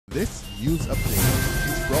This news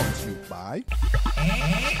update is brought to you by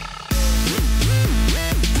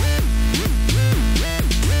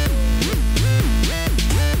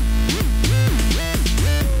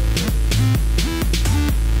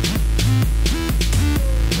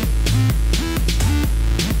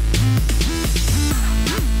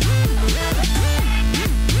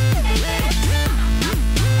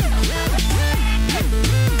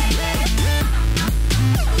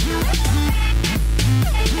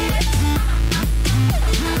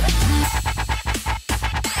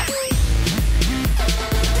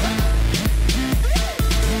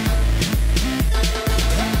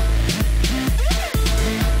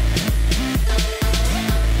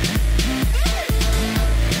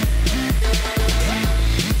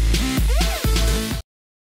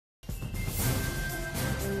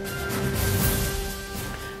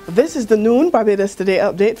This is the noon Barbados Today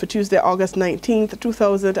update for Tuesday, August 19th,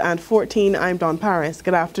 2014. I'm Dawn Paris.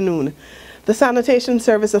 Good afternoon. The Sanitation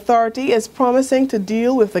Service Authority is promising to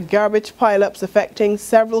deal with the garbage pileups affecting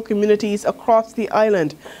several communities across the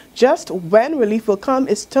island. Just when relief will come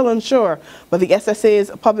is still unsure, but the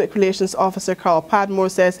SSA's Public Relations Officer Carl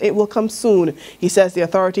Padmore says it will come soon. He says the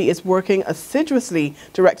authority is working assiduously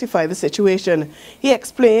to rectify the situation. He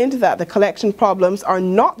explained that the collection problems are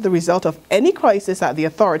not the result of any crisis at the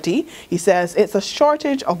authority. He says it's a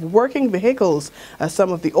shortage of working vehicles, as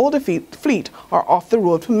some of the older fleet are off the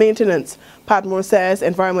road for maintenance. Padmore says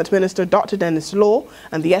Environment Minister Dr. Dennis Lowe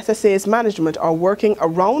and the SSA's management are working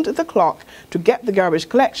around the clock to get the garbage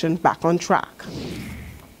collection back on track.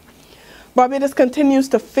 Barbados continues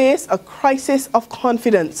to face a crisis of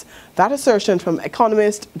confidence. That assertion from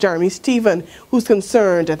economist Jeremy Stephen, who's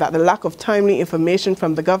concerned that the lack of timely information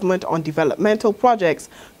from the government on developmental projects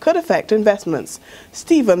could affect investments.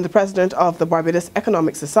 Stephen, the president of the Barbados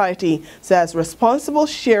Economic Society, says responsible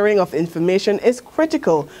sharing of information is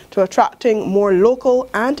critical to attracting more local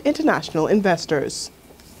and international investors.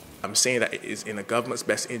 I'm saying that it is in the government's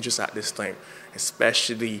best interest at this time,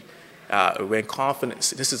 especially when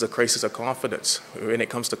confidence, this is a crisis of confidence. When it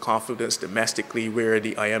comes to confidence domestically, where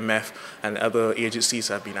the IMF and other agencies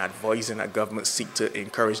have been advising that governments seek to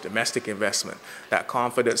encourage domestic investment, that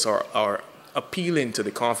confidence are appealing to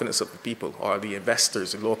the confidence of the people, or the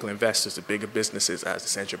investors, the local investors, the bigger businesses, as the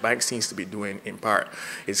central bank seems to be doing in part,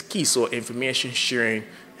 is key. So information sharing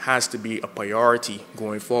has to be a priority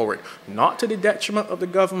going forward, not to the detriment of the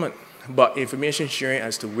government, but information sharing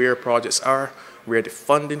as to where projects are, where the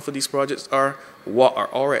funding for these projects are, what are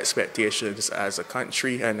our expectations as a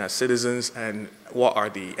country and as citizens, and what are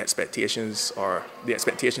the expectations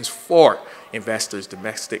for investors,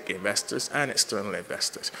 domestic investors and external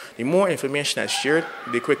investors. The more information that's shared,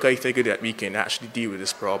 the quicker I figure that we can actually deal with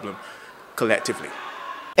this problem collectively.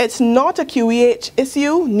 It's not a Q.E.H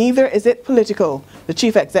issue, neither is it political. The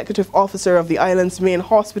Chief Executive Officer of the island's main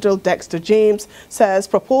hospital, Dexter James, says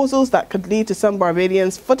proposals that could lead to some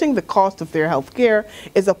Barbadians footing the cost of their health care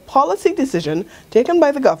is a policy decision taken by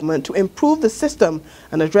the government to improve the system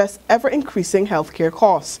and address ever-increasing health care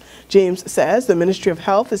costs. James says the Ministry of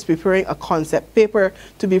Health is preparing a concept paper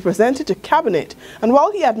to be presented to Cabinet, and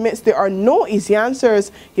while he admits there are no easy answers,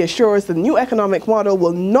 he assures the new economic model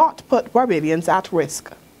will not put Barbadians at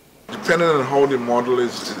risk. Depending on how the model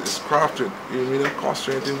is crafted, it may not cost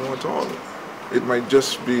you anything more at all. It might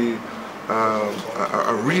just be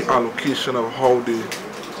a reallocation of how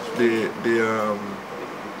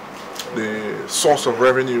the source of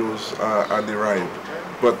revenues are derived.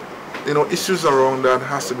 But issues around that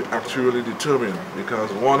has to be actually determined, because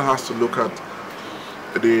one has to look at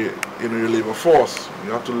your labor force.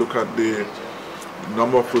 You have to look at the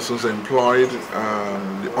number of persons employed,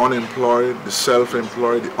 the unemployed, the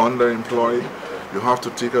self-employed, the underemployed. You have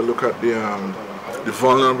to take a look at the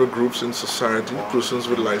vulnerable groups in society, persons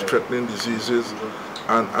with life-threatening diseases,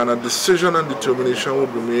 and a decision and determination will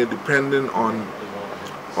be made depending on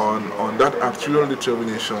that actual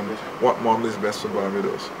determination what model is best for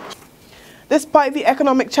Barbados. Despite the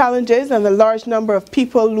economic challenges and the large number of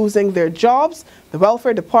people losing their jobs, the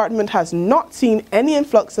Welfare Department has not seen any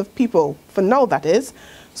influx of people, for now that is.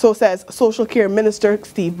 So says Social Care Minister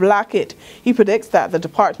Steve Blackett. He predicts that the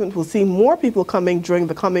department will see more people coming during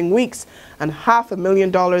the coming weeks, and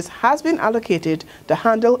 $500,000 has been allocated to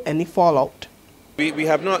handle any fallout. We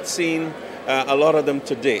have not seen a lot of them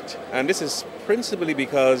to date, and this is principally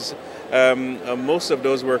because most of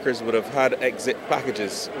those workers would have had exit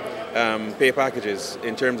packages, pay packages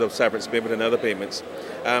in terms of severance payment and other payments,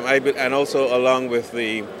 and also along with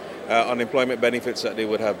the unemployment benefits that they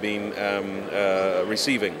would have been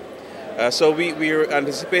receiving. So we are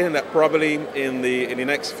anticipating that probably in the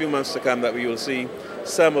next few months to come that we will see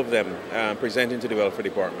some of them presenting to the Welfare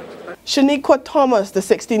Department. Shaniqua Thomas, the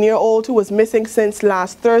 16-year-old who was missing since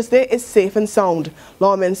last Thursday, is safe and sound.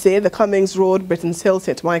 Lawmen say the Cummings Road, Britton's Hill,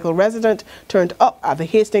 St. Michael resident turned up at the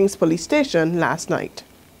Hastings police station last night.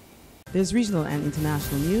 There's regional and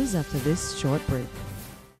international news after this short break.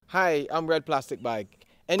 Hi, I'm Red Plastic Bag.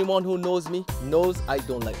 Anyone who knows me knows I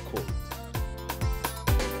don't like cold.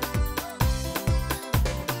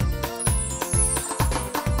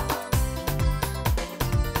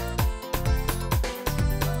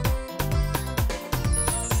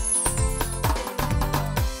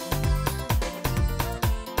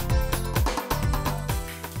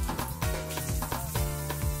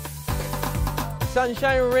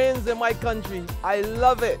 Sunshine reigns in my country. I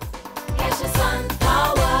love it. Get your sun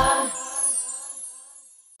power.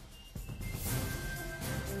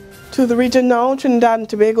 To the region now, Trinidad and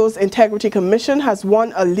Tobago's Integrity Commission has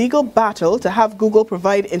won a legal battle to have Google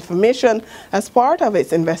provide information as part of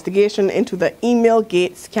its investigation into the email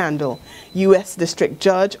gate scandal. U.S. District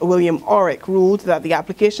Judge William Orrick ruled that the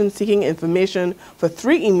application seeking information for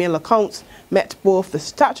 3 email accounts met both the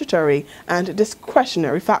statutory and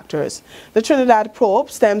discretionary factors. The Trinidad probe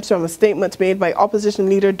stems from a statement made by opposition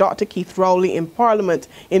leader Dr. Keith Rowley in Parliament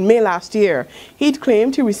in May last year. He'd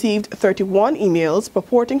claimed he received 31 emails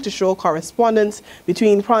purporting to show correspondence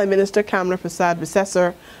between Prime Minister Kamla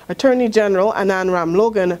Persad-Bissessar, Attorney General Anand Ram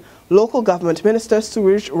Logan, Local Government Minister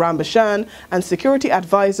Suraj Rambachan, and Security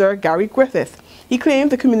Advisor Gary Griffith. He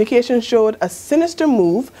claimed the communication showed a sinister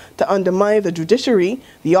move to undermine the judiciary,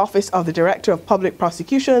 the Office of the Director of Public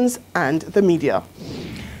Prosecutions, and the media.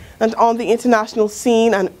 And on the international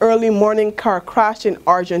scene, an early morning car crash in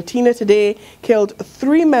Argentina today killed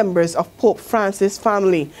 3 members of Pope Francis'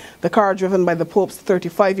 family. The car, driven by the Pope's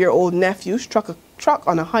 35-year-old nephew, struck a truck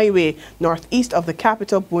on a highway northeast of the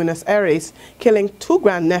capital, Buenos Aires, killing 2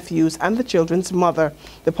 grandnephews and the children's mother.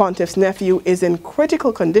 The pontiff's nephew is in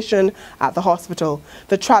critical condition at the hospital.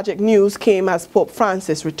 The tragic news came as Pope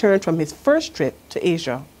Francis returned from his first trip to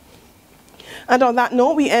Asia. And on that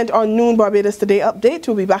note, we end our noon Barbados Today update.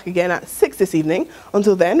 We'll be back again at 6 this evening.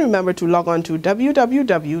 Until then, remember to log on to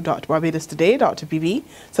www.barbadostoday.tv,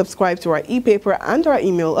 subscribe to our e-paper and our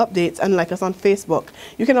email updates, and like us on Facebook.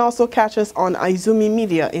 You can also catch us on Izumi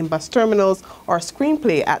Media in bus terminals or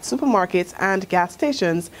Screenplay at supermarkets and gas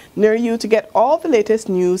stations near you to get all the latest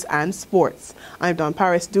news and sports. I'm Dawn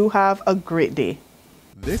Paris. Do have a great day.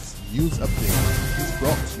 This news update is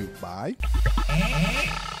brought to you by